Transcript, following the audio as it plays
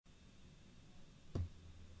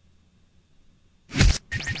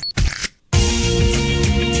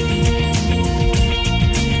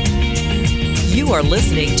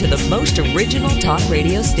listening to the most original talk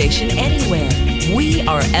radio station anywhere. We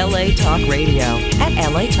are LA Talk Radio at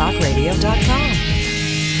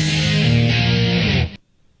latalkradio.com.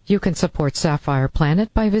 You can support Sapphire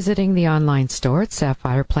Planet by visiting the online store at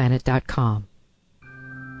sapphireplanet.com.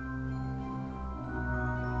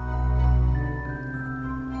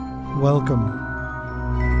 Welcome.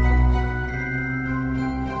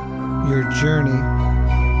 Your journey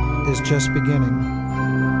is just beginning.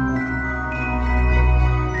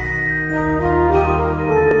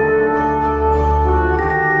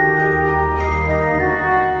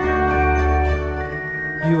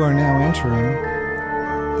 You are now entering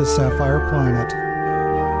the Sapphire Planet.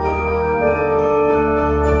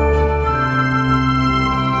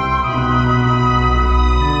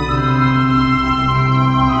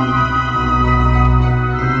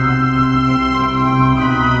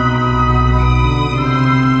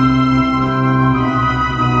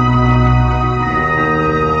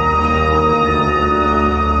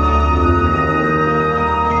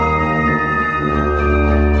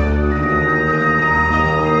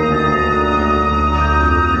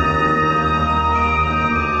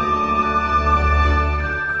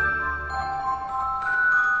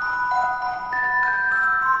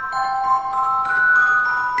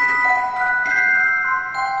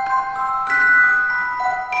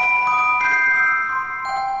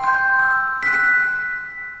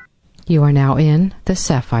 You are now in the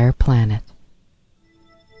Sapphire Planet.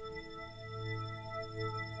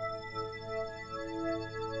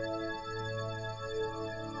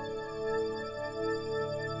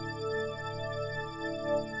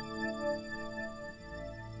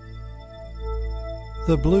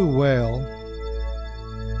 The blue whale,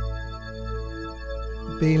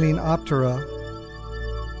 Balaenoptera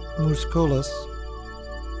musculus,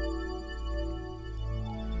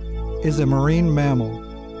 is a marine mammal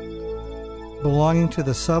belonging to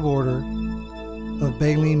the suborder of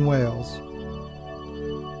baleen whales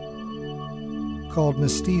called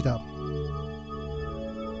Mystida.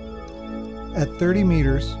 At 30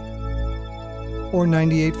 meters or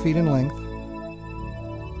 98 feet in length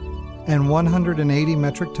and 180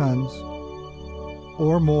 metric tons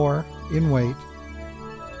or more in weight,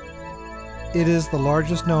 it is the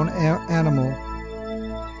largest known animal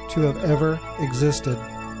to have ever existed.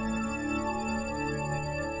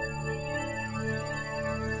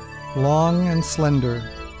 Long and slender,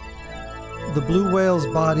 the blue whale's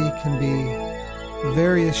body can be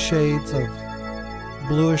various shades of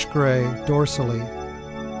bluish-gray dorsally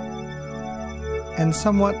and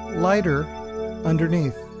somewhat lighter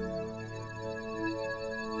underneath.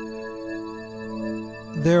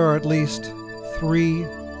 There are at least 3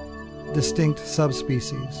 distinct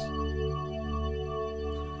subspecies.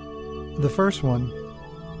 The first one,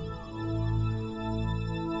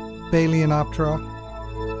 Balaenoptera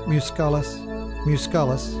musculus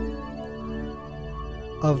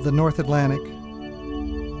of the North Atlantic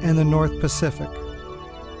and the North Pacific.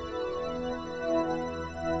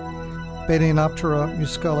 Balaenoptera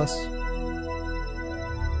musculus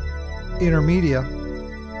intermedia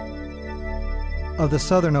of the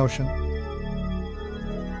Southern Ocean,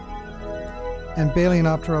 and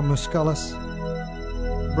Balaenoptera musculus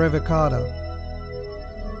brevicauda,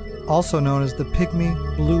 also known as the pygmy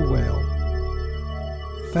blue whale,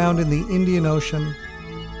 found in the Indian Ocean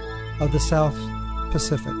of the South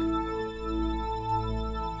Pacific.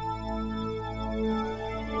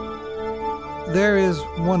 There is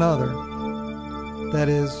one other that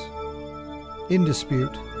is in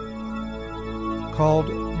dispute, called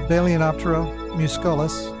Balaenoptera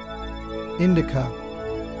musculus indica,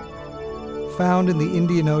 found in the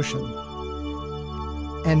Indian Ocean,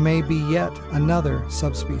 and may be yet another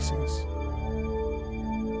subspecies.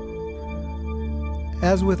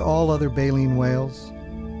 As with all other baleen whales,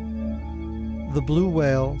 the blue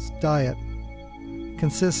whale's diet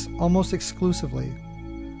consists almost exclusively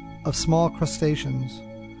of small crustaceans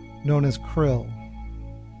known as krill.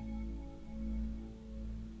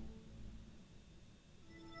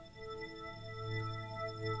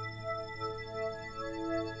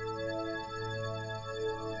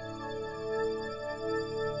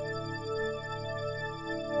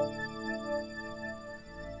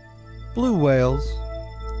 Blue whales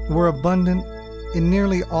were abundant in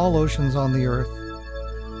nearly all oceans on the Earth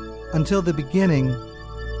until the beginning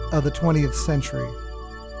of the 20th century.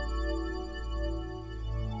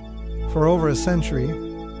 For over a century,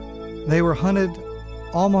 they were hunted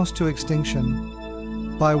almost to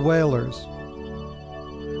extinction by whalers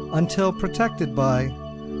until protected by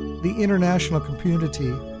the international community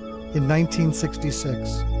in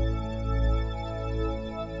 1966.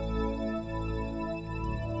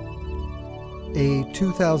 a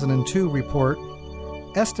 2002 report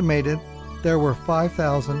estimated there were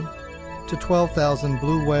 5,000 to 12,000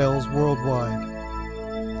 blue whales worldwide,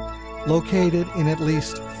 located in at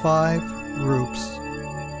least 5 groups.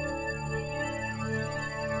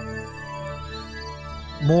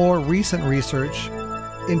 More recent research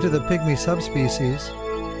into the pygmy subspecies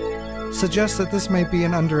suggests that this may be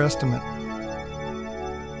an underestimate.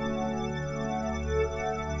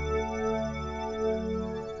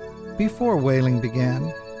 Before whaling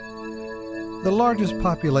began, the largest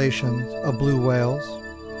population of blue whales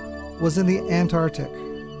was in the Antarctic,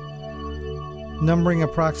 numbering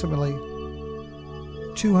approximately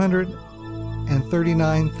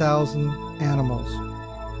 239,000 animals.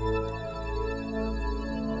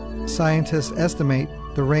 Scientists estimate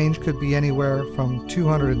the range could be anywhere from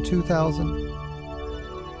 202,000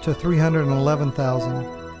 to 311,000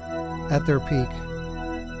 at their peak.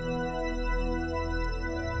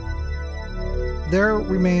 There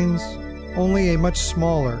remains only a much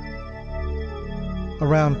smaller,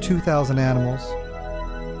 around 2,000 animals,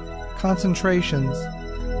 concentrations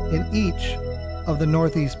in each of the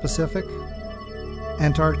Northeast Pacific,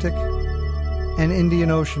 Antarctic, and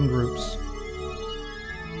Indian Ocean groups.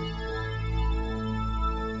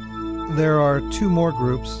 There are 2 more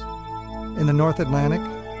groups in the North Atlantic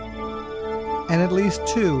and at least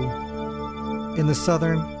 2 in the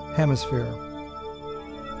Southern Hemisphere.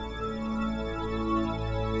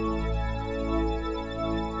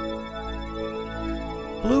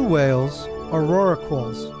 Blue whales are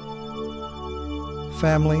rorquals,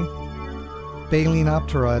 family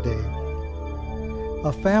Balaenopteridae,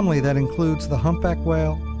 a family that includes the humpback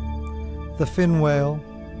whale, the fin whale,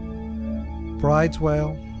 bride's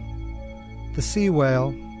whale, the sea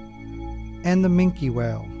whale, and the minke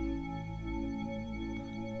whale.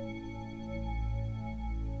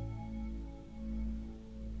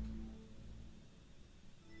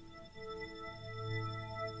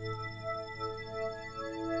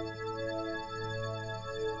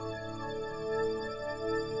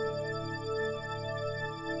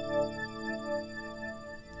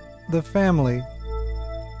 The family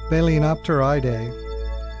Balaenopteridae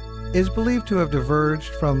is believed to have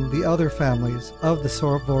diverged from the other families of the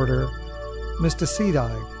order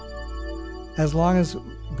Mysticidae as long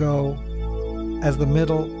ago as the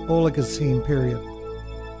Middle Oligocene period.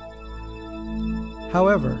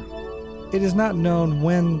 However, it is not known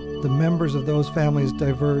when the members of those families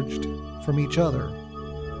diverged from each other.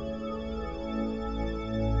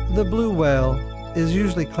 The blue whale is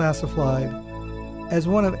usually classified as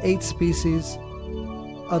one of 8 species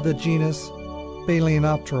of the genus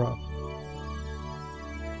Balaenoptera.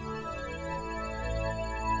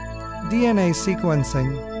 DNA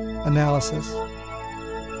sequencing analysis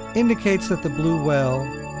indicates that the blue whale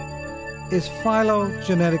is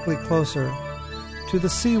phylogenetically closer to the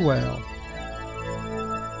sea whale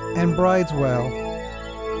and bride's whale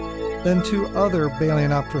than to other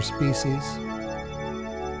Balaenoptera species,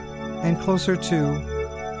 and closer to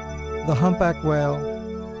the humpback whale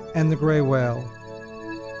and the gray whale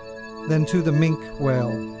than to the minke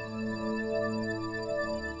whale.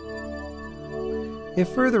 If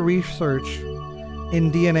further research in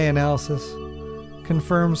DNA analysis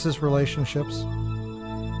confirms these relationships,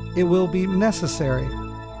 it will be necessary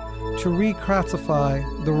to reclassify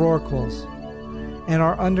the rorquals, and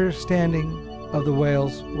our understanding of the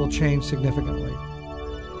whales will change significantly.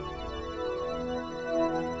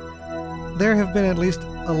 There have been at least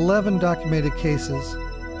 11 documented cases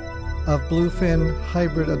of bluefin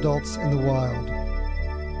hybrid adults in the wild.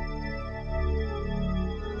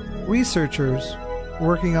 Researchers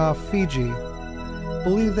working off Fiji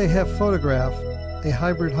believe they have photographed a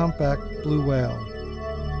hybrid humpback blue whale.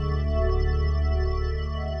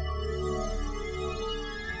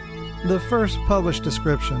 The first published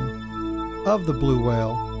description of the blue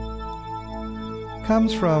whale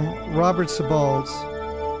comes from Robert Sebald's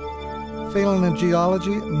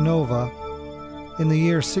Phalangeology Nova in the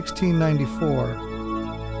year 1694.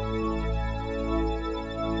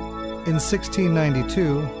 In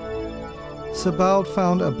 1692, Sebald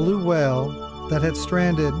found a blue whale that had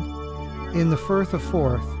stranded in the Firth of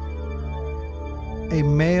Forth, a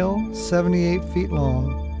male 78 feet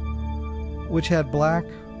long, which had black,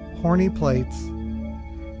 horny plates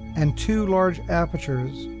and 2 large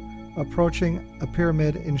apertures approaching a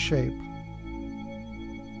pyramid in shape.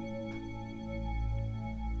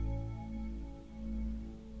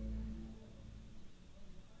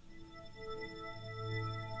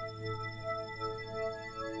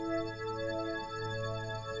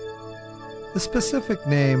 The specific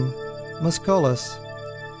name, musculus,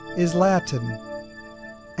 is Latin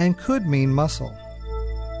and could mean muscle.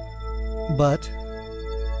 but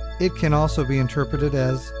it can also be interpreted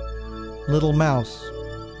as little mouse.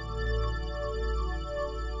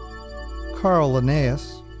 Carl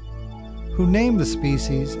Linnaeus, who named the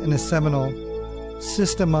species in his seminal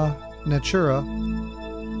Systema Natura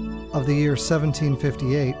of the year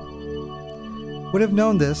 1758, would have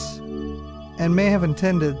known this and may have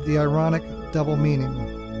intended the ironic double meaning.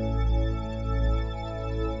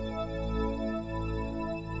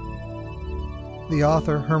 The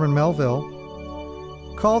author Herman Melville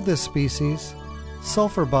called this species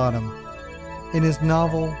sulphur bottom in his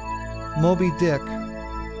novel Moby Dick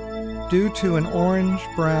due to an orange,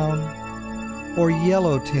 brown, or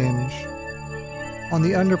yellow tinge on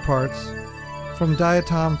the underparts from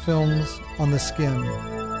diatom films on the skin.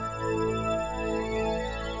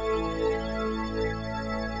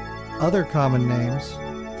 Other common names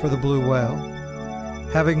for the blue whale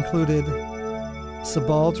have included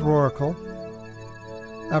Sebald's rorqual,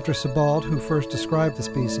 after Sebald, who first described the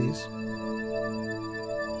species,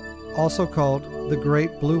 also called the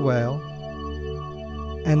great blue whale,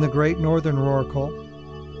 and the great northern rorqual.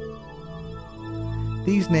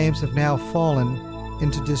 These names have now fallen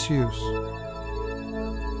into disuse.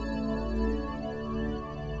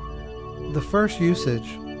 The first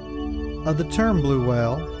usage of the term blue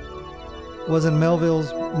whale was in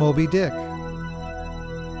Melville's Moby Dick,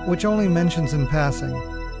 which only mentions in passing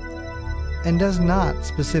and does not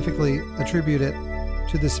specifically attribute it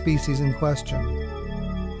to the species in question.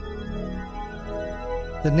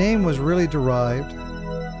 The name was really derived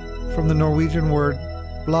from the Norwegian word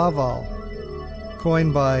blaval,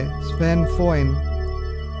 coined by Sven Foyn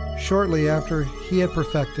shortly after he had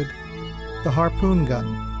perfected the harpoon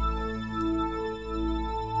gun.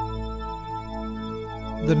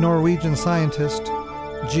 The Norwegian scientist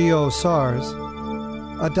Geo Sars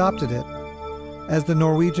adopted it as the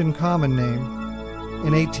Norwegian common name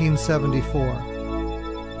in 1874.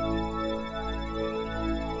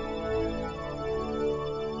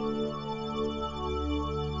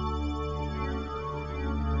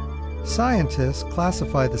 Scientists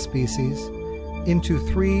classify the species into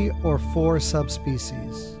 3 or 4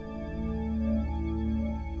 subspecies.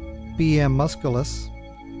 B.M. musculus,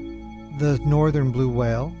 the northern blue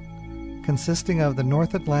whale, consisting of the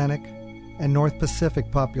North Atlantic and North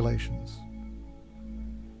Pacific populations.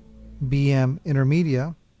 B.M.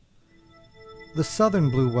 intermedia, the southern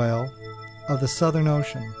blue whale of the Southern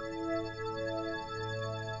Ocean.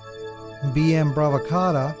 B.M.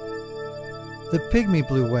 bravocata, the pygmy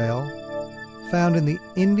blue whale, found in the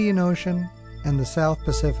Indian Ocean and the South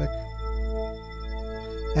Pacific,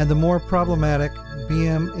 and the more problematic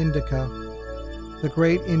B.M. indica, the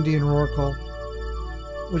great Indian rorqual,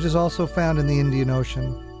 which is also found in the Indian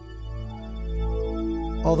Ocean.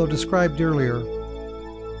 Although described earlier,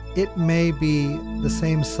 it may be the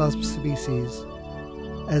same subspecies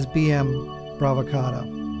as B.M. bravocata.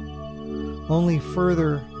 Only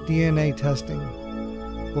further DNA testing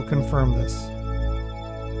will confirm this.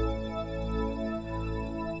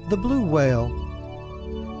 The blue whale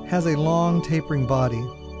has a long tapering body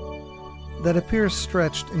that appears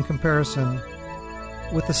stretched in comparison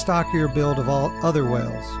with the stockier build of all other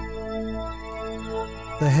whales.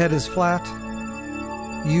 The head is flat,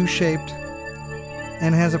 U-shaped,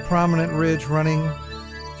 and has a prominent ridge running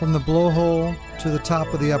from the blowhole to the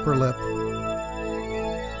top of the upper lip.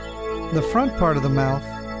 The front part of the mouth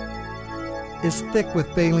is thick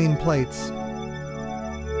with baleen plates.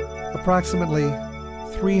 Approximately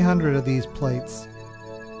 300 of these plates,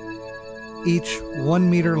 each 1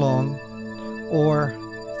 meter long or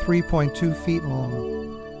 3.2 feet long,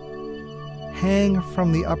 hang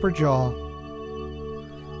from the upper jaw,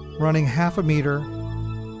 running half a meter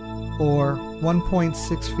or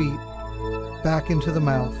 1.6 feet back into the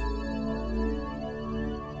mouth.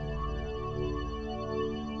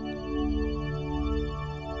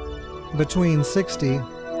 Between 60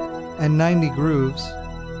 and 90 grooves,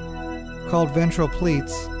 called ventral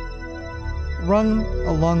pleats, run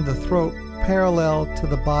along the throat parallel to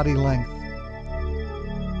the body length.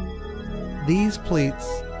 These pleats,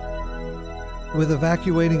 with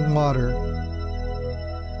evacuating water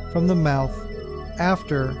from the mouth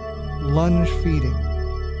after lunge feeding.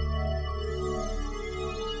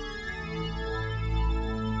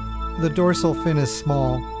 The dorsal fin is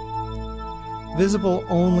small, visible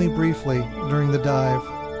only briefly during the dive.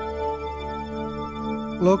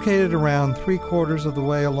 Located around 3/4 of the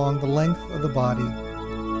way along the length of the body,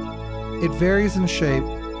 it varies in shape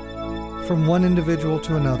from one individual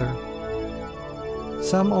to another.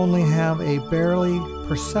 Some only have a barely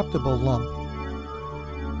perceptible lump,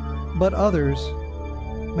 but others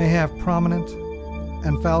may have prominent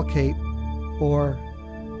and falcate or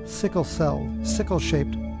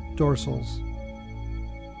sickle-shaped dorsals.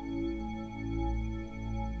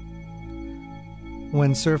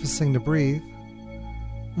 When surfacing to breathe,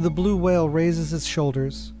 the blue whale raises its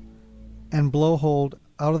shoulders and blowhold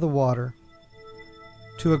out of the water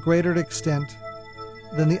to a greater extent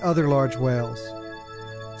than the other large whales,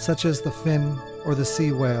 such as the fin or the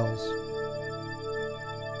sea whales.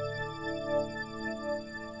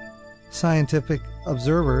 Scientific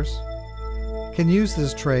observers can use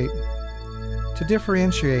this trait to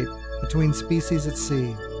differentiate between species at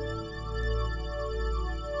sea.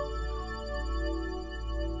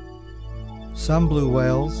 Some blue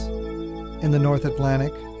whales in the North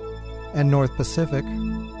Atlantic and North Pacific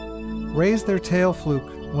raise their tail fluke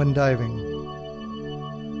when diving.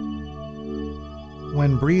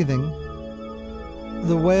 When breathing,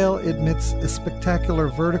 the whale emits a spectacular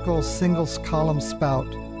vertical single-column spout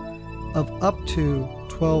of up to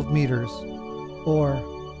 12 meters, or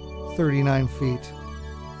 39 feet.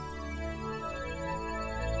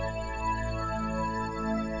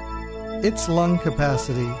 Its lung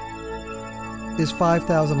capacity is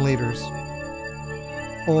 5,000 liters,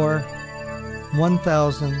 or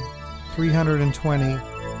 1,320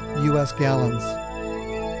 U.S. gallons.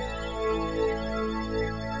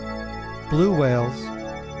 Blue whales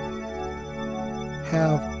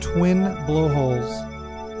have twin blowholes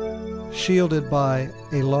shielded by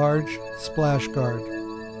a large splash guard.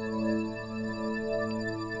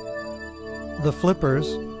 The flippers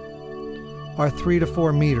are 3 to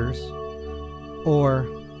 4 meters, or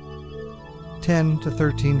 10 to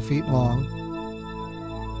 13 feet long.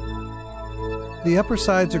 The upper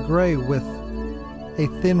sides are gray with a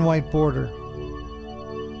thin white border.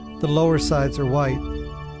 The lower sides are white.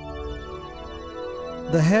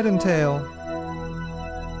 The head and tail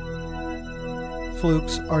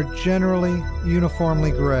flukes are generally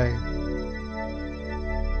uniformly gray.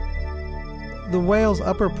 The whale's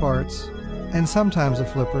upper parts, and sometimes the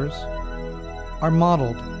flippers, are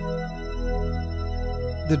mottled.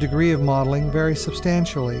 The degree of mottling varies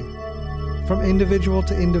substantially from individual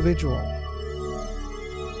to individual.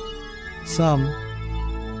 Some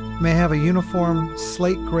may have a uniform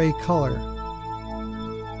slate gray color,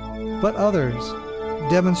 but others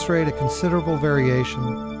demonstrate a considerable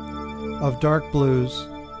variation of dark blues,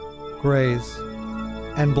 grays,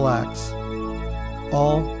 and blacks,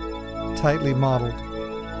 all tightly mottled.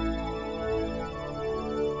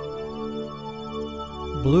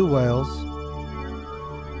 Blue whales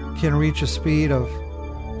can reach a speed of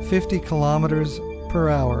 50 kilometers per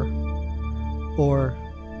hour, or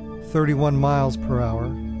 31 miles per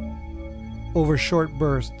hour, over short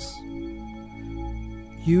bursts,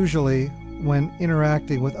 usually when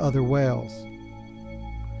interacting with other whales.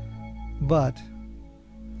 But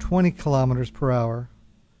 20 kilometers per hour,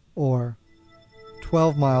 or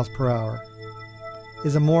 12 miles per hour,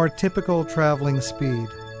 is a more typical traveling speed.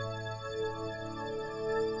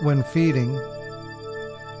 When feeding,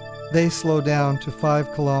 they slow down to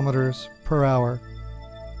 5 kilometers per hour,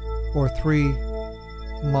 or 3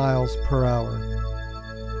 miles per hour.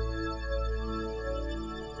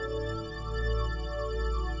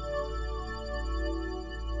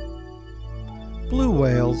 Blue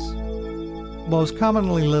whales most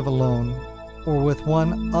commonly live alone or with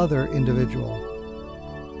one other individual.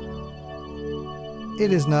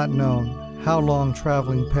 It is not known how long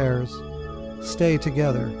traveling pairs stay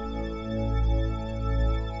together.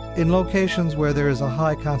 In locations where there is a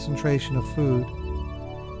high concentration of food,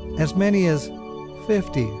 as many as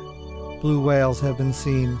 50 blue whales have been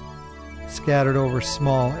seen scattered over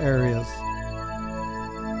small areas.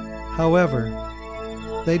 However,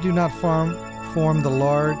 they do not form the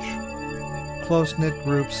large, close-knit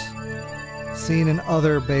groups seen in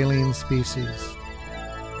other baleen species.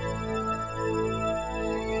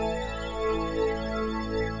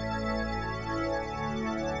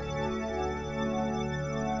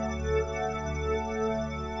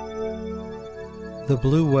 The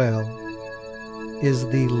blue whale is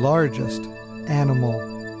the largest animal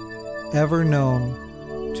ever known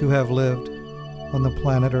to have lived on the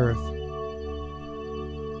planet Earth.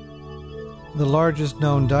 The largest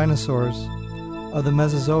known dinosaurs of the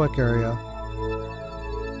Mesozoic area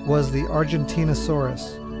was the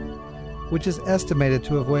Argentinosaurus, which is estimated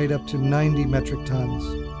to have weighed up to 90 metric tons.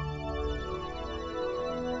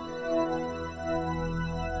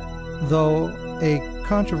 Though a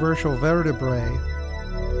controversial vertebrae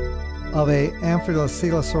of a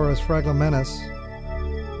Amphilocoelosaurus fragilenus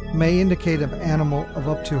may indicate an animal of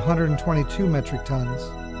up to 122 metric tons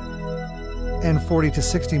and 40 to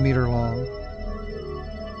 60 meter long.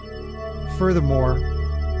 Furthermore,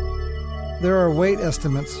 there are weight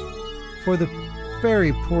estimates for the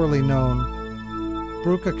very poorly known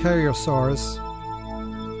Bruchocharyosaurus,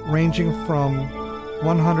 ranging from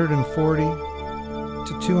 140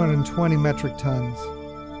 to 220 metric tons.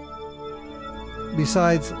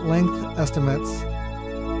 Besides length estimates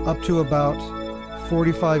up to about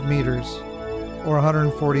 45 meters or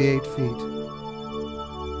 148 feet.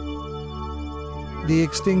 The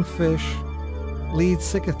extinct fish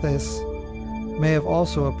Leedsichthys may have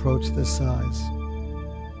also approached this size.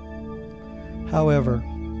 However,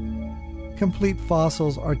 complete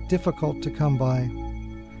fossils are difficult to come by,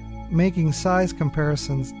 making size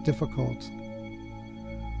comparisons difficult.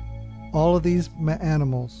 All of these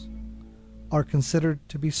animals are considered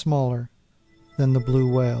to be smaller than the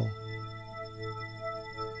blue whale.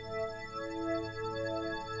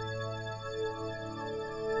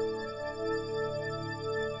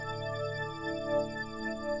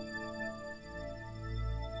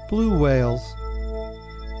 Blue whales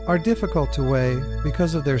are difficult to weigh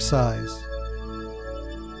because of their size.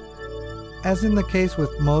 As in the case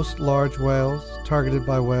with most large whales targeted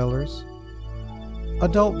by whalers,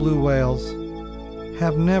 adult blue whales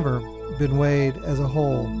have never been weighed as a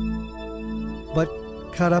whole, but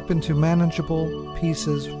cut up into manageable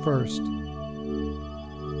pieces first.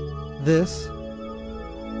 This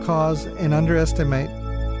caused an underestimate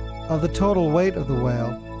of the total weight of the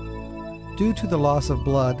whale due to the loss of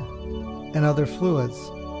blood and other fluids.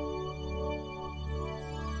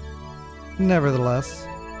 Nevertheless,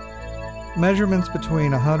 measurements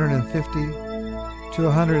between 150 to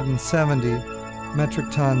 170 metric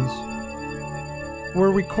tons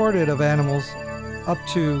were recorded of animals up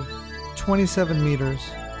to 27 meters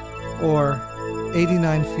or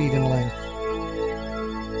 89 feet in length.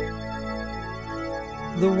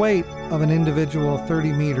 The weight of an individual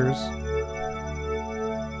 30 meters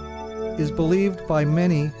is believed by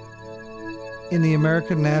many in the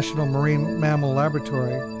American National Marine Mammal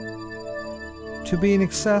Laboratory to be in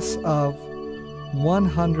excess of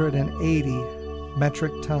 180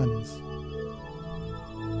 metric tons.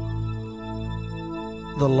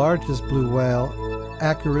 The largest blue whale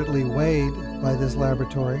accurately weighed by this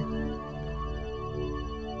laboratory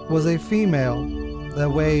was a female that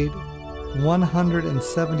weighed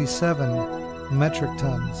 177 metric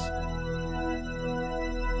tons.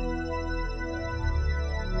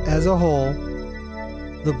 As a whole,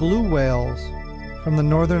 the blue whales from the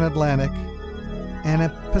northern Atlantic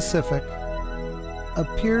and Pacific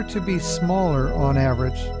appear to be smaller on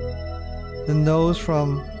average than those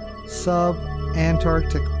from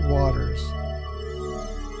sub-Antarctic waters.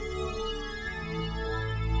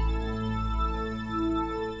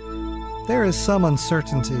 There is some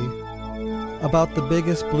uncertainty about the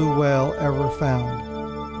biggest blue whale ever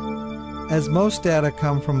found, as most data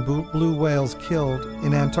come from blue whales killed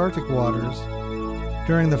in Antarctic waters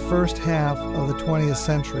during the first half of the 20th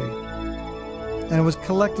century, and was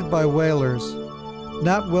collected by whalers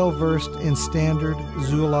not well versed in standard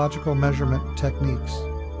zoological measurement techniques.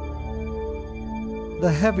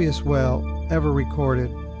 The heaviest whale ever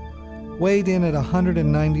recorded weighed in at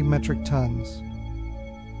 190 metric tons.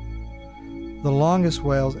 The longest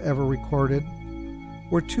whales ever recorded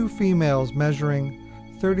were two females measuring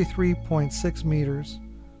 33.6 meters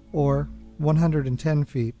or 110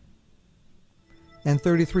 feet and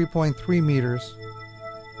 33.3 meters,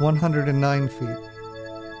 109 feet.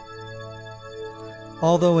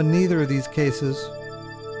 Although in neither of these cases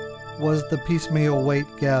was the piecemeal weight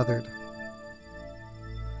gathered.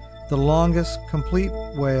 The longest complete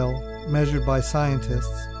whale measured by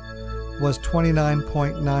scientists was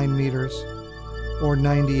 29.9 meters or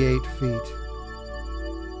 98 feet.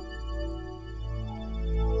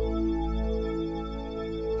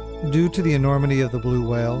 Due to the enormity of the blue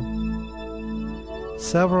whale,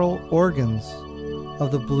 several organs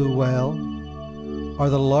of the blue whale are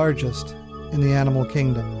the largest in the animal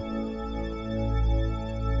kingdom.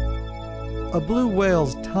 A blue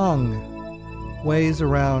whale's tongue weighs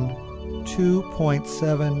around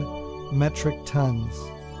 2.7 metric tons,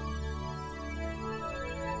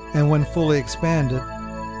 and when fully expanded,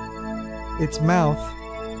 its mouth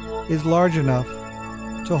is large enough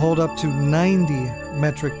to hold up to 90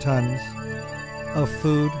 metric tons of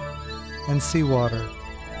food and seawater.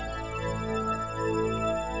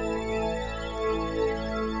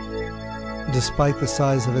 Despite the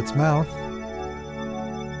size of its mouth,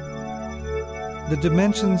 the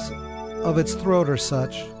dimensions of its throat are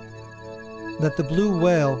such that the blue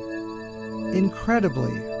whale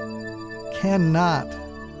incredibly cannot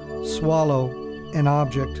swallow an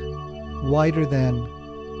object wider than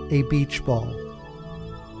a beach ball.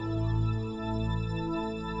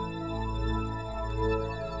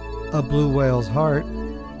 A blue whale's heart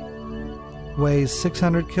weighs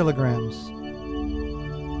 600 kilograms,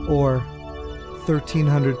 or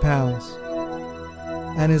 1,300 pounds,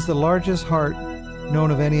 and is the largest heart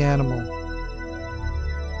known of any animal.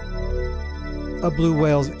 A blue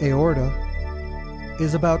whale's aorta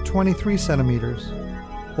is about 23 centimeters,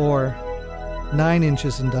 or 9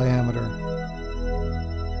 inches in diameter.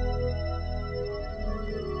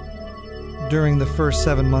 During the first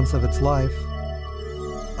 7 months of its life,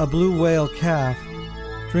 a blue whale calf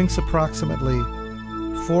drinks approximately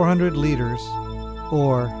 400 liters,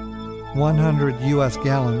 or 100 U.S.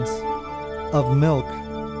 gallons, of milk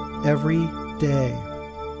every day.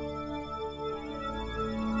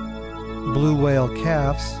 Blue whale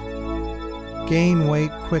calves gain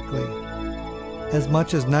weight quickly, as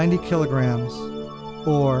much as 90 kilograms,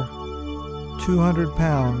 or 200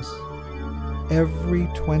 pounds, every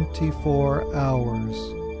 24 hours.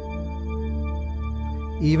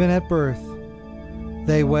 Even at birth,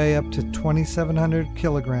 they weigh up to 2,700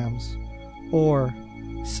 kilograms, or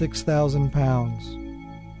 6,000 pounds.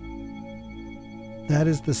 That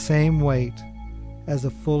is the same weight as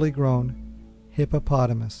a fully grown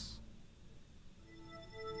hippopotamus.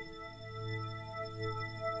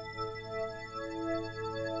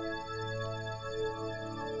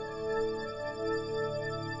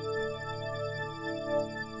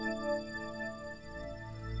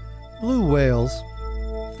 Blue whales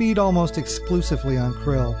feed almost exclusively on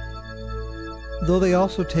krill, though they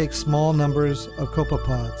also take small numbers of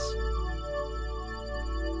copepods.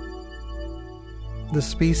 The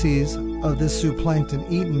species of this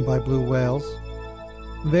zooplankton eaten by blue whales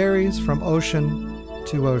varies from ocean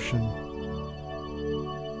to ocean.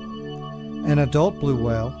 An adult blue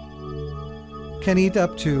whale can eat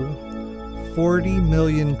up to 40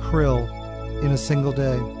 million krill in a single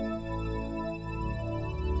day.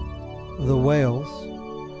 The whales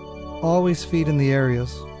always feed in the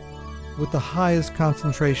areas with the highest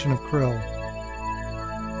concentration of krill,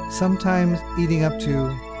 sometimes eating up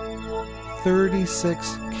to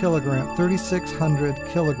 3,600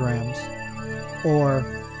 kilograms, or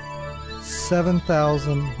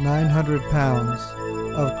 7,900 pounds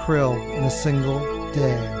of krill in a single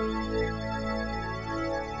day.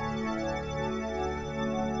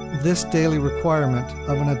 This daily requirement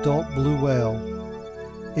of an adult blue whale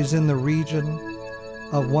is in the region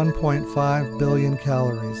of 1.5 billion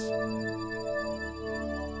calories.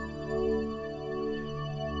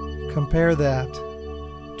 Compare that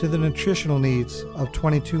to the nutritional needs of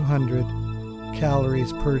 2,200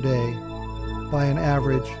 calories per day by an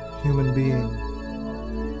average human being.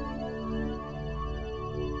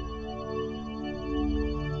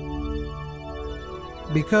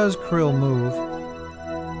 Because krill move,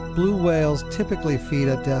 blue whales typically feed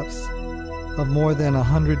at depths of more than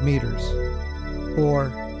 100 meters,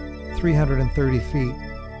 or 330 feet,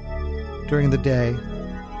 during the day,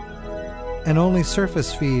 and only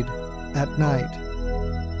surface feed at night.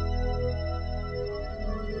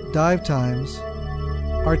 Dive times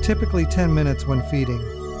are typically 10 minutes when feeding,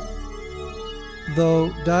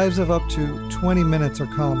 though dives of up to 20 minutes are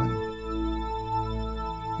common.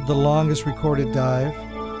 The longest recorded dive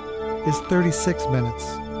is 36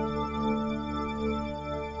 minutes.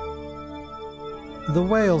 The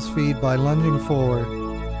whales feed by lunging forward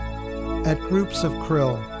at groups of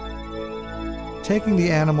krill, taking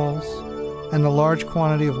the animals and a large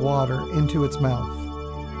quantity of water into its mouth.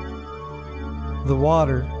 The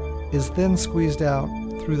water is then squeezed out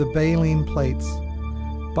through the baleen plates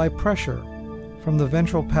by pressure from the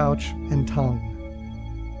ventral pouch and tongue.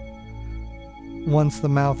 Once the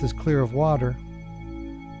mouth is clear of water,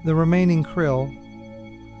 the remaining krill,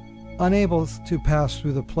 unable to pass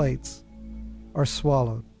through the plates, are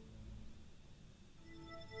swallowed.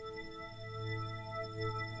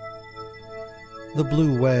 The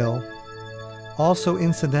blue whale also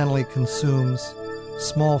incidentally consumes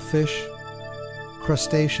small fish,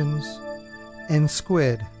 crustaceans, and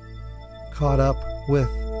squid caught up with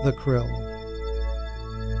the krill.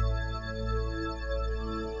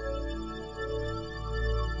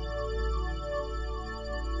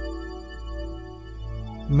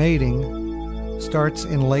 Mating starts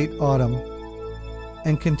in late autumn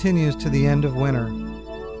and continues to the end of winter.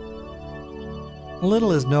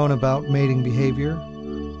 Little is known about mating behavior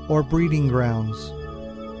or breeding grounds.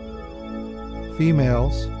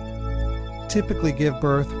 Females typically give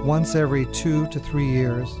birth once every 2 to 3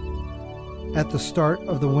 years at the start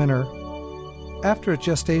of the winter, after a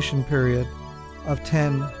gestation period of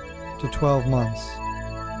 10 to 12 months.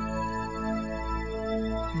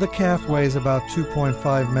 The calf weighs about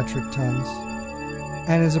 2.5 metric tons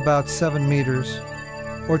and is about 7 meters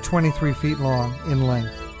or 23 feet long in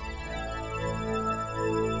length.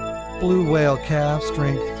 blue whale calves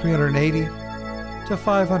drink 380 to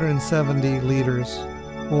 570 liters,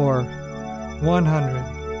 or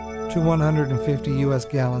 100 to 150 U.S.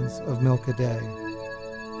 gallons of milk a day.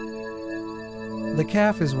 The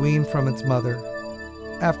calf is weaned from its mother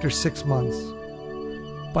after 6 months,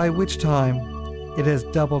 by which time it has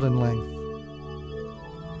doubled in length.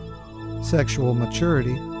 Sexual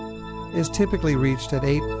maturity is typically reached at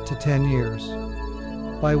 8 to 10 years,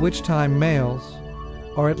 by which time males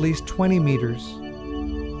are at least 20 meters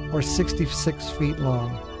or 66 feet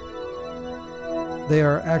long. They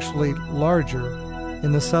are actually larger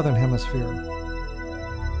in the southern hemisphere.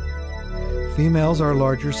 Females are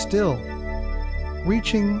larger still,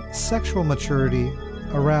 reaching sexual maturity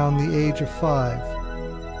around the age of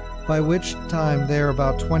 5, by which time they are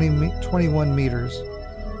about 21 meters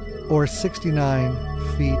or 69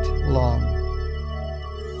 feet long.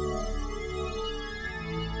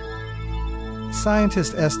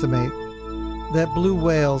 Scientists estimate that blue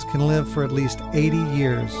whales can live for at least 80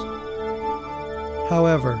 years.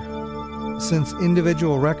 However, since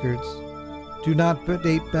individual records do not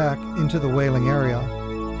date back into the whaling area,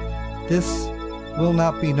 this will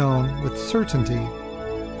not be known with certainty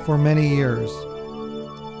for many years.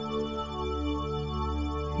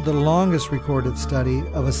 The longest recorded study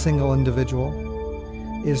of a single individual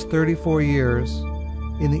is 34 years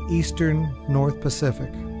in the eastern North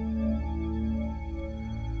Pacific.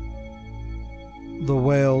 The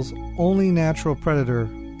whale's only natural predator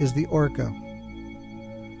is the orca.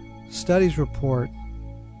 Studies report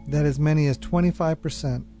that as many as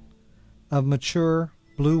 25% of mature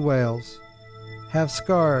blue whales have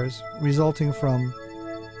scars resulting from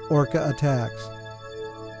orca attacks.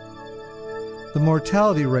 The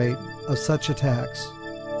mortality rate of such attacks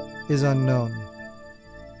is unknown.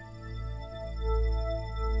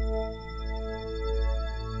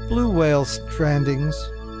 Blue whale strandings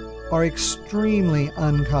are extremely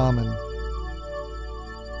uncommon,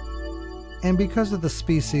 and because of the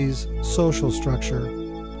species' social structure,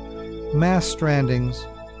 mass strandings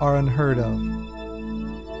are unheard of.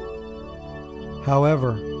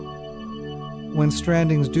 However, when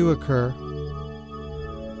strandings do occur,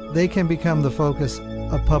 they can become the focus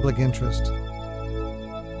of public interest.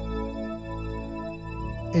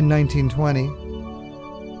 In 1920,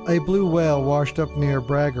 a blue whale washed up near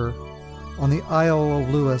Bragger on the Isle of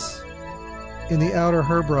Lewis in the Outer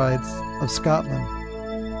Hebrides of Scotland.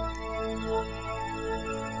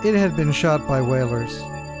 It had been shot by whalers,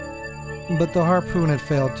 but the harpoon had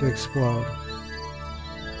failed to explode.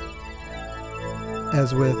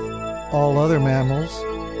 As with all other mammals,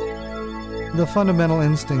 the fundamental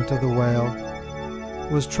instinct of the whale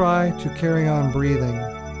was try to carry on breathing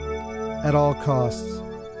at all costs,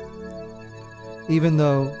 even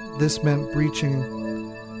though this meant breaching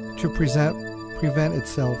to prevent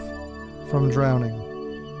itself from drowning.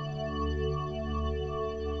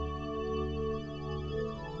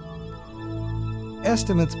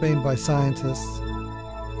 Estimates made by scientists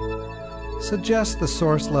suggest the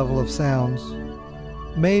source level of sounds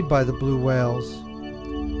made by the blue whales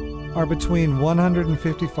are between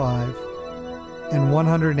 155 and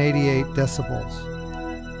 188 decibels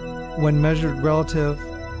when measured relative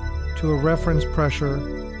to a reference pressure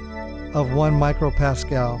of 1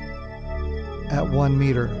 micropascal at 1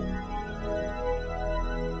 meter.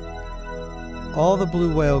 All the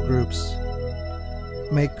blue whale groups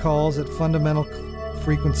make calls at fundamental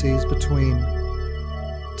frequencies between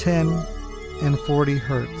 10 and 40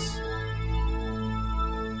 hertz.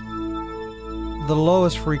 The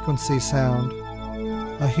lowest frequency sound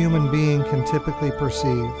a human being can typically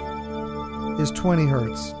perceive is 20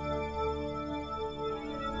 hertz.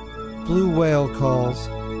 Blue whale calls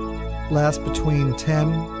last between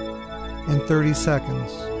 10 and 30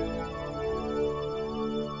 seconds.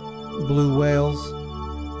 Blue whales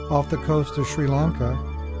off the coast of Sri Lanka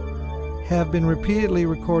have been repeatedly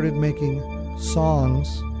recorded making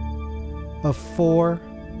songs of 4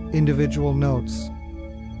 individual notes,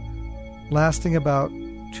 lasting about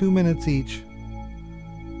 2 minutes each,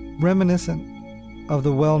 reminiscent of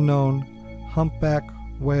the well-known humpback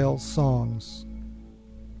whale songs.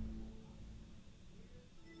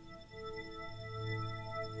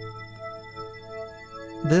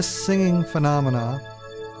 This singing phenomena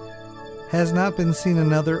has not been seen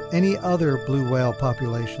in any other blue whale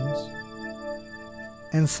populations,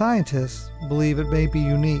 and scientists believe it may be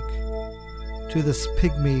unique to this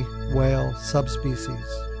pygmy whale subspecies.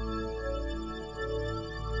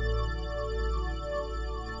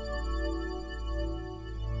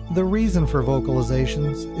 The reason for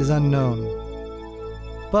vocalizations is unknown,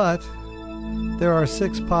 but there are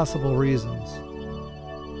 6 possible reasons: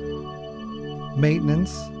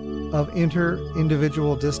 maintenance, of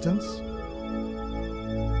inter-individual distance,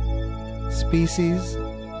 species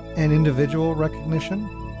and individual recognition,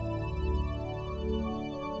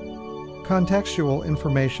 contextual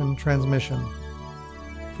information transmission,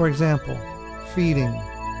 for example, feeding,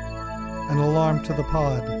 an alarm to the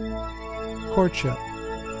pod, courtship,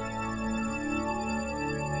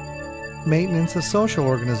 maintenance of social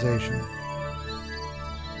organization,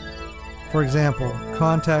 for example,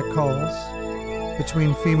 contact calls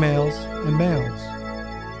between females and males,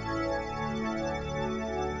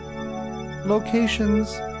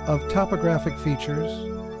 locations of topographic features,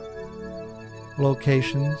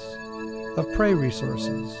 locations of prey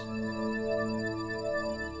resources.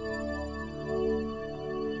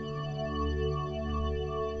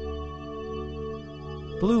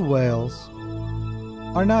 Blue whales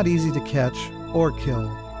are not easy to catch or kill.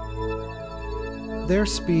 Their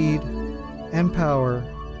speed and power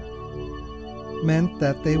meant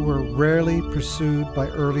that they were rarely pursued by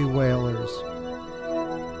early whalers,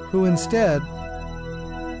 who instead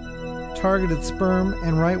targeted sperm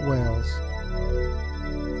and right whales.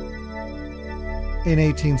 In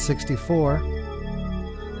 1864,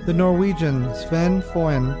 the Norwegian Sven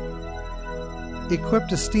Foyn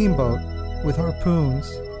equipped a steamboat with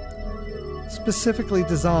harpoons specifically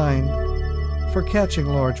designed for catching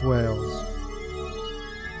large whales.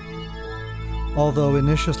 Although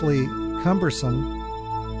initially cumbersome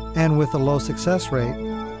and with a low success rate,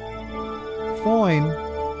 Foyn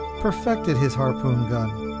perfected his harpoon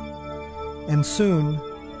gun, and soon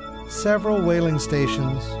several whaling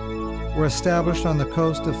stations were established on the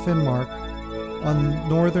coast of Finnmark on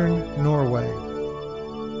northern Norway.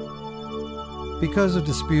 Because of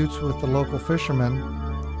disputes with the local fishermen,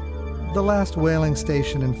 the last whaling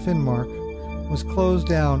station in Finnmark was closed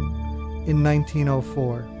down in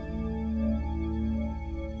 1904.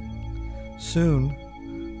 Soon,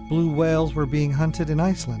 blue whales were being hunted in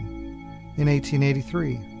Iceland in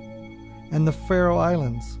 1883 and the Faroe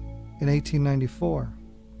Islands in 1894,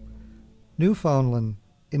 Newfoundland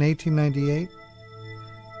in 1898,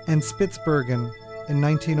 and Spitsbergen in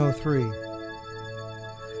 1903.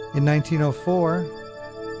 In 1904,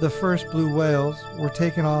 the first blue whales were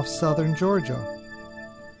taken off southern Georgia.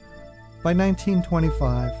 By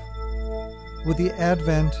 1925, with the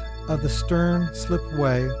advent of the stern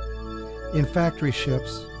slipway in factory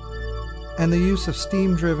ships and the use of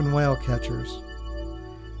steam-driven whale catchers,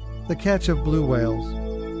 the catch of blue whales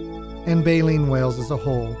and baleen whales as a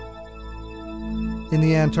whole in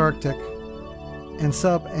the Antarctic and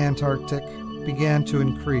sub-Antarctic began to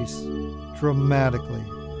increase dramatically.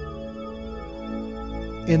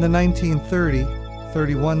 In the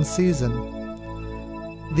 1930-31 season,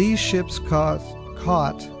 these ships caught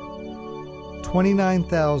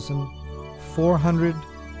 29,400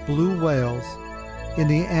 blue whales in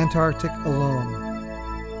the Antarctic alone.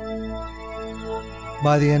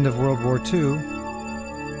 By the end of World War II,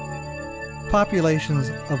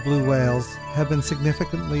 populations of blue whales have been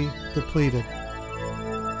significantly depleted.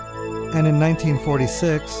 And in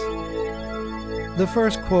 1946, the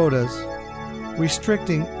first quotas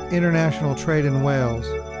restricting international trade in whales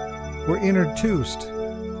were introduced,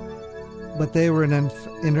 but they were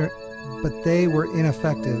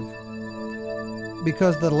ineffective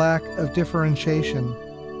because of the lack of differentiation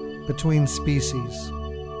between species.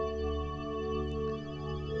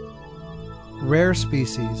 Rare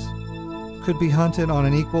species could be hunted on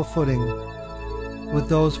an equal footing with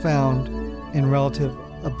those found in relative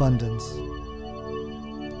abundance.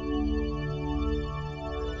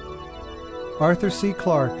 Arthur C.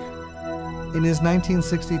 Clarke, in his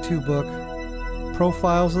 1962 book,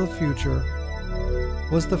 Profiles of the Future,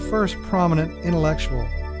 was the first prominent intellectual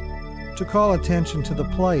to call attention to the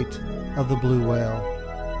plight of the blue whale.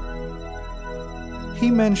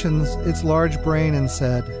 He mentions its large brain and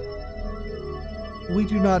said, "We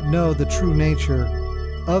do not know the true nature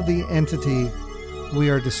of the entity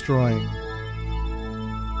we are destroying."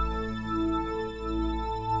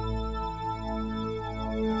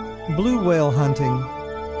 Blue whale hunting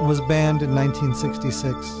was banned in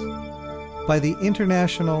 1966 by the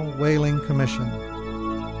International Whaling Commission,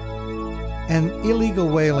 and illegal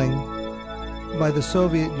whaling by the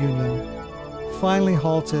Soviet Union finally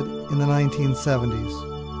halted in the 1970s,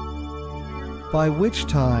 by which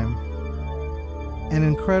time an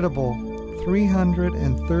incredible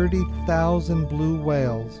 330,000 blue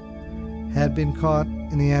whales had been caught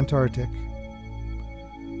in the Antarctic,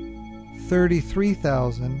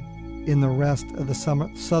 33,000 in the rest of the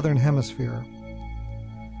southern hemisphere,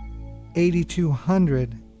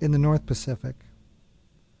 8,200 in the North Pacific,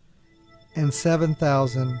 and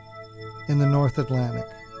 7,000 in the North Atlantic.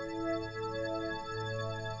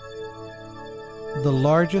 the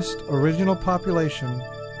largest original population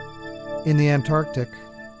in the Antarctic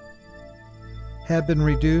had been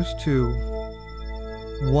reduced to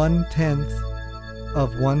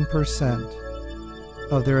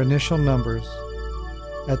 0.1% of their initial numbers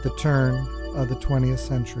at the turn of the 20th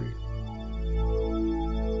century.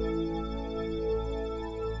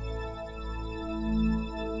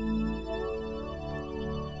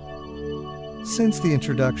 Since the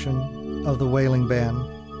introduction of the whaling ban,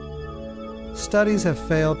 studies have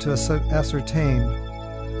failed to ascertain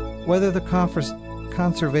whether the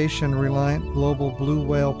conservation-reliant global blue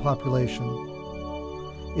whale population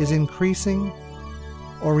is increasing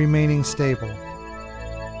or remaining stable.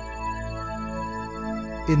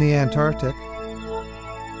 In the Antarctic,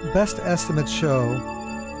 best estimates show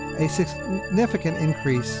a significant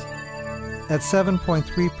increase at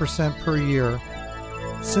 7.3% per year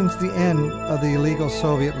since the end of the illegal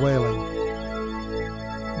Soviet whaling.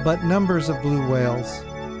 But numbers of blue whales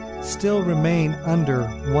still remain under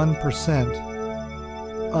 1%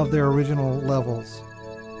 of their original levels.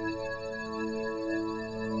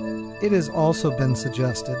 It has also been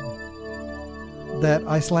suggested that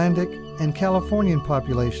Icelandic and Californian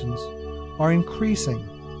populations are increasing,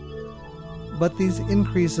 but these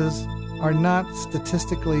increases are not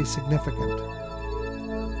statistically significant.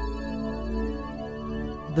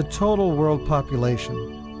 The total world population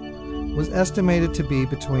was estimated to be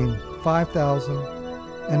between 5,000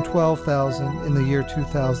 and 12,000 in the year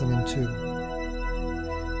 2002.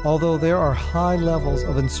 Although there are high levels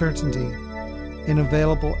of uncertainty in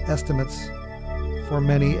available estimates for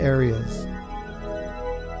many areas.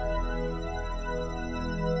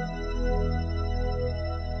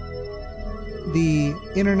 The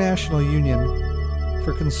International Union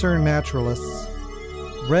for Concerned Naturalists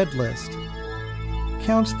Red List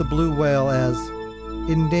counts the blue whale as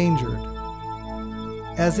endangered,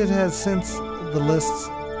 as it has since the list's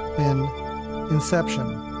been inception.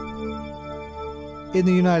 In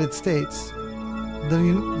the United States,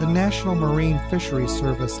 the National Marine Fisheries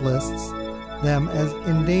Service lists them as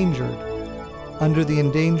endangered under the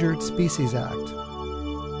Endangered Species Act.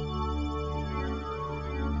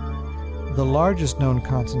 The largest known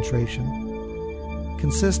concentration,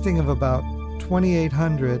 consisting of about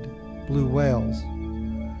 2,800 blue whales,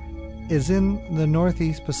 is in the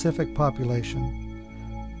Northeast Pacific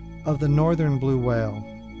population of the northern blue whale,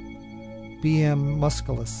 B.M.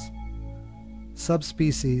 musculus,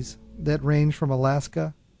 subspecies that range from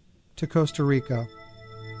Alaska to Costa Rica,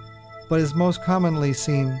 but is most commonly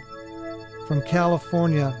seen from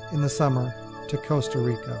California in the summer to Costa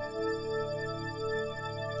Rica.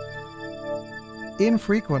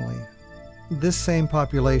 Infrequently, this same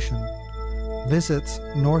population visits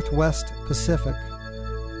Northwest Pacific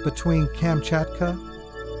between Kamchatka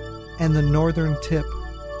and the northern tip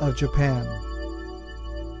of Japan.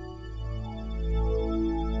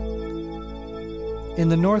 In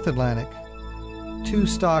the North Atlantic, two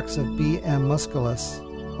stocks of B.M. musculus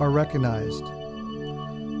are recognized.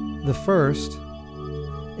 The first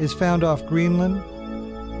is found off Greenland,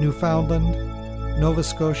 Newfoundland, Nova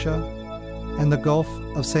Scotia, and the Gulf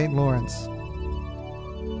of St. Lawrence.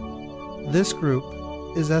 This group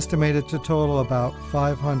is estimated to total about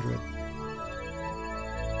 500.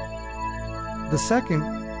 The second,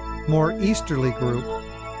 more easterly group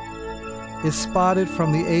is spotted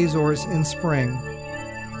from the Azores in spring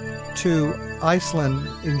to Iceland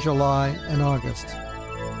in July and August.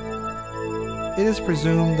 It is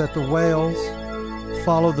presumed that the whales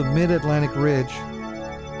follow the mid-Atlantic ridge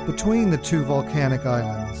between the two volcanic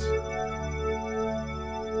islands.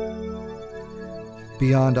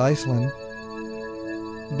 Beyond Iceland,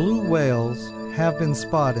 blue whales have been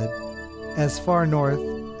spotted as far north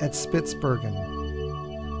at Spitsbergen,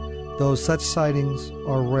 though such sightings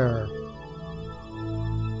are rare.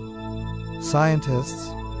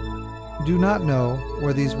 Scientists do not know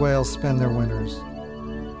where these whales spend their winters.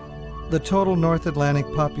 The total North Atlantic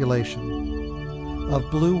population of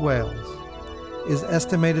blue whales is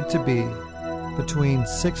estimated to be between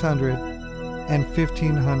 600 and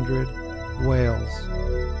 1,500 whales.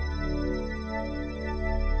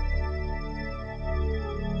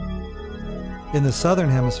 In the southern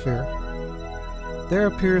hemisphere, there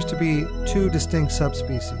appears to be two distinct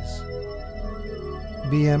subspecies.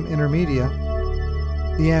 B.M. intermedia,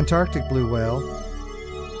 the Antarctic blue whale,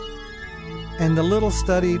 and the little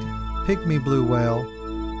studied pygmy blue whale,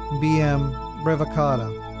 B.M. brevicata,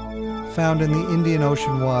 found in the Indian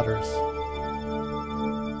Ocean waters.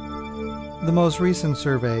 The most recent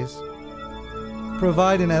surveys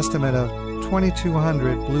provide an estimate of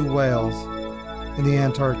 2,200 blue whales in the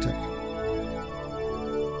Antarctic,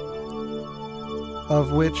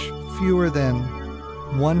 of which fewer than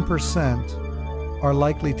 1% are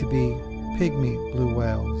likely to be pygmy blue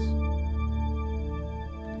whales.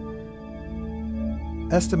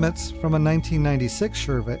 Estimates from a 1996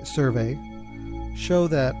 survey show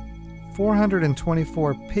that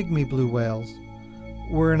 424 pygmy blue whales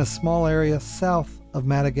were in a small area south of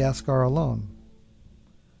Madagascar alone.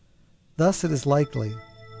 Thus, it is likely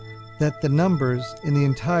that the numbers in the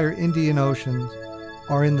entire Indian Ocean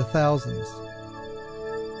are in the thousands.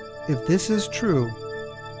 If this is true,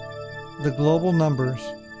 the global numbers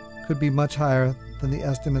could be much higher than the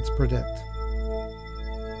estimates predict.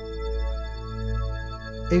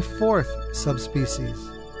 A fourth subspecies,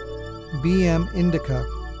 B.M. indica,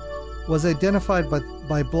 was identified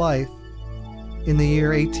by Blyth in the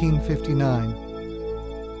year 1859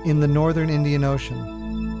 in the northern Indian Ocean.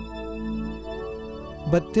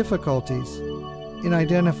 But difficulties in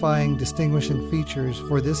identifying distinguishing features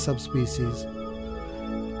for this subspecies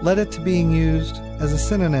led it to being used as a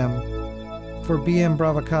synonym for B.M.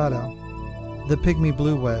 bravicata, the pygmy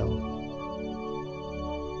blue whale.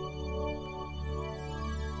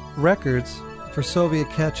 Records for Soviet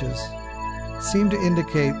catches seem to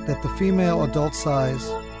indicate that the female adult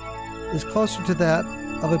size is closer to that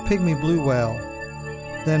of a pygmy blue whale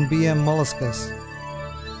than B.M. molluscus,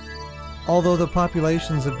 although the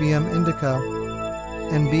populations of B.M. indica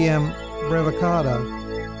and B.M. bravicata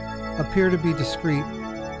appear to be discrete,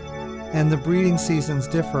 and the breeding seasons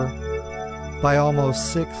differ by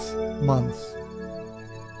almost 6 months.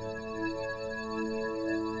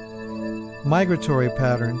 Migratory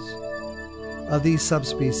patterns of these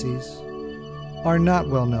subspecies are not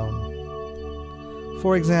well known.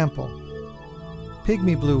 For example,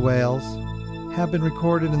 pygmy blue whales have been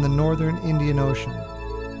recorded in the northern Indian Ocean,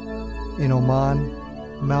 in Oman,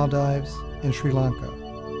 Maldives, and Sri Lanka,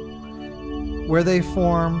 where they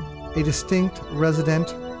form a distinct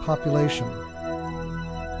resident population.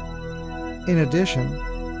 In addition,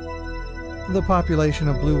 the population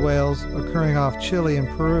of blue whales occurring off Chile and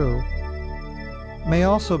Peru may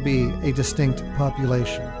also be a distinct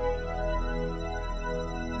population.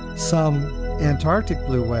 Some Antarctic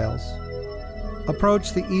blue whales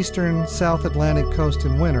approach the eastern South Atlantic coast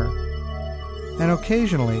in winter, and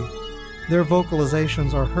occasionally their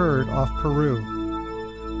vocalizations are heard off Peru,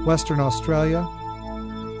 Western Australia,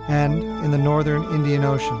 and in the northern Indian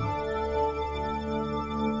Ocean.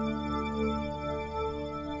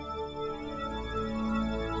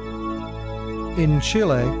 In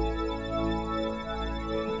Chile,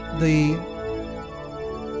 the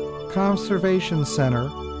Conservation Center,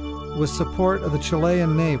 with support of the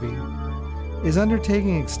Chilean Navy, is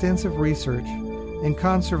undertaking extensive research and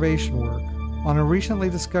conservation work on a recently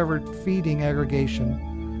discovered feeding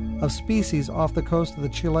aggregation of species off the coast of the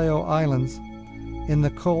Chilean Islands in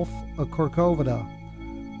the Gulf of Corcovado,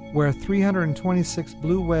 where 326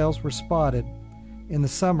 blue whales were spotted in the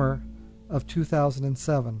summer of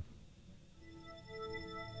 2007.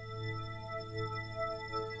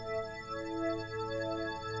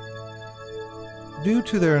 Due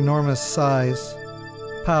to their enormous size,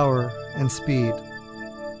 power, and speed,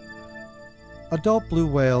 adult blue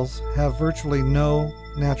whales have virtually no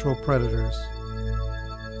natural predators.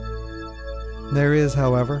 There is,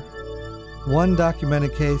 however, one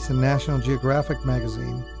documented case in National Geographic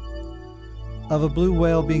magazine of a blue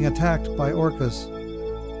whale being attacked by orcas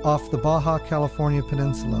off the Baja California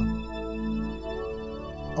Peninsula.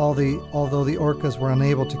 Although the orcas were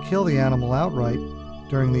unable to kill the animal outright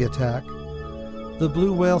during the attack, the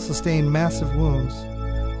blue whale sustained massive wounds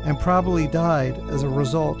and probably died as a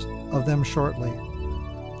result of them shortly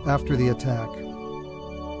after the attack.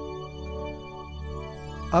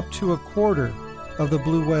 Up to a quarter of the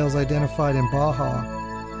blue whales identified in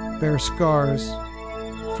Baja bear scars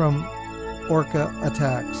from orca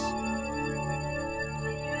attacks.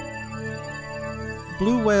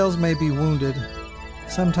 Blue whales may be wounded,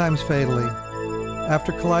 sometimes fatally,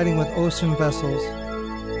 after colliding with ocean vessels,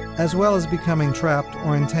 as well as becoming trapped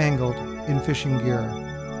or entangled in fishing gear.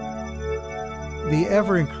 The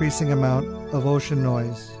ever-increasing amount of ocean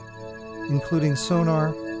noise, including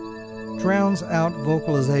sonar, drowns out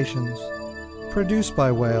vocalizations produced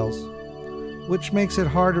by whales, which makes it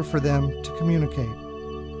harder for them to communicate.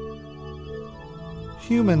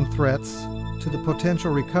 Human threats to the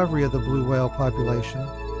potential recovery of the blue whale population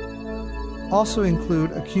also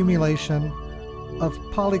include accumulation of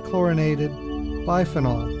polychlorinated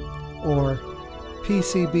biphenyl, or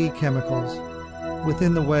PCB chemicals,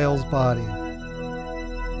 within the whale's body.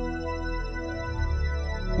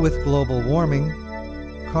 With global warming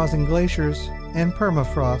causing glaciers and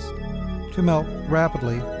permafrost to melt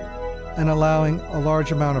rapidly and allowing a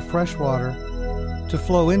large amount of fresh water to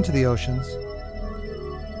flow into the oceans,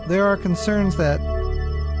 There are concerns that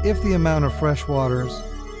if the amount of fresh waters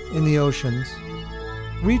in the oceans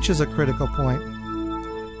reaches a critical point,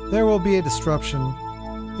 there will be a disruption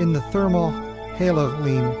in the thermal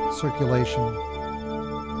haline circulation.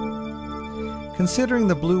 Considering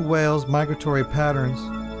the blue whale's migratory patterns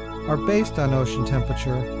are based on ocean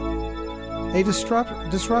temperature, a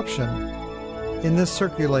disruption in this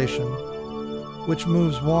circulation, which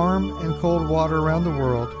moves warm and cold water around the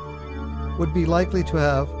world, would be likely to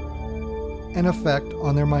have an effect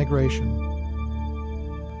on their migration.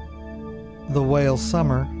 The whale's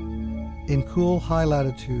summer in cool high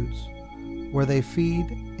latitudes where they feed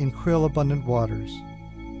in krill-abundant waters.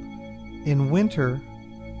 In winter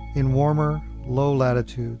in warmer low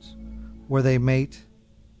latitudes where they mate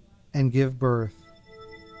and give birth.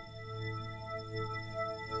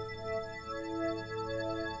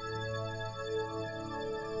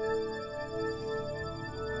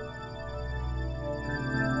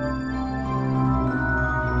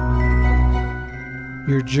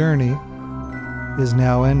 Your journey is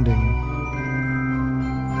now ending.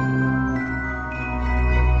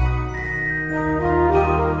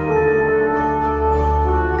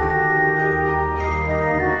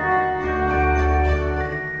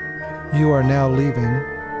 You are now leaving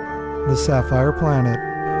the Sapphire Planet.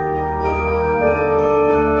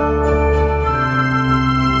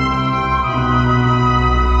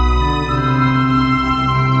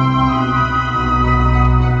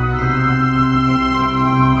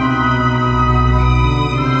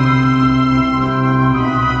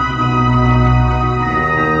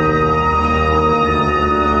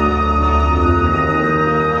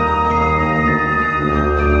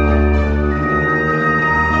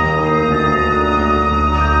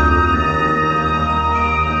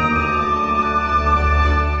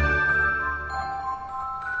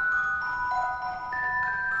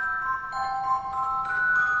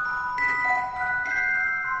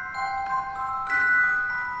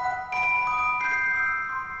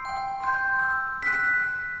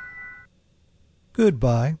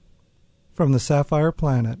 Goodbye from the Sapphire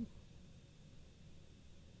Planet.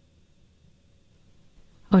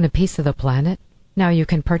 Own a piece of the planet? Now you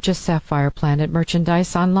can purchase Sapphire Planet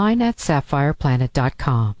merchandise online at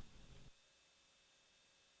sapphireplanet.com.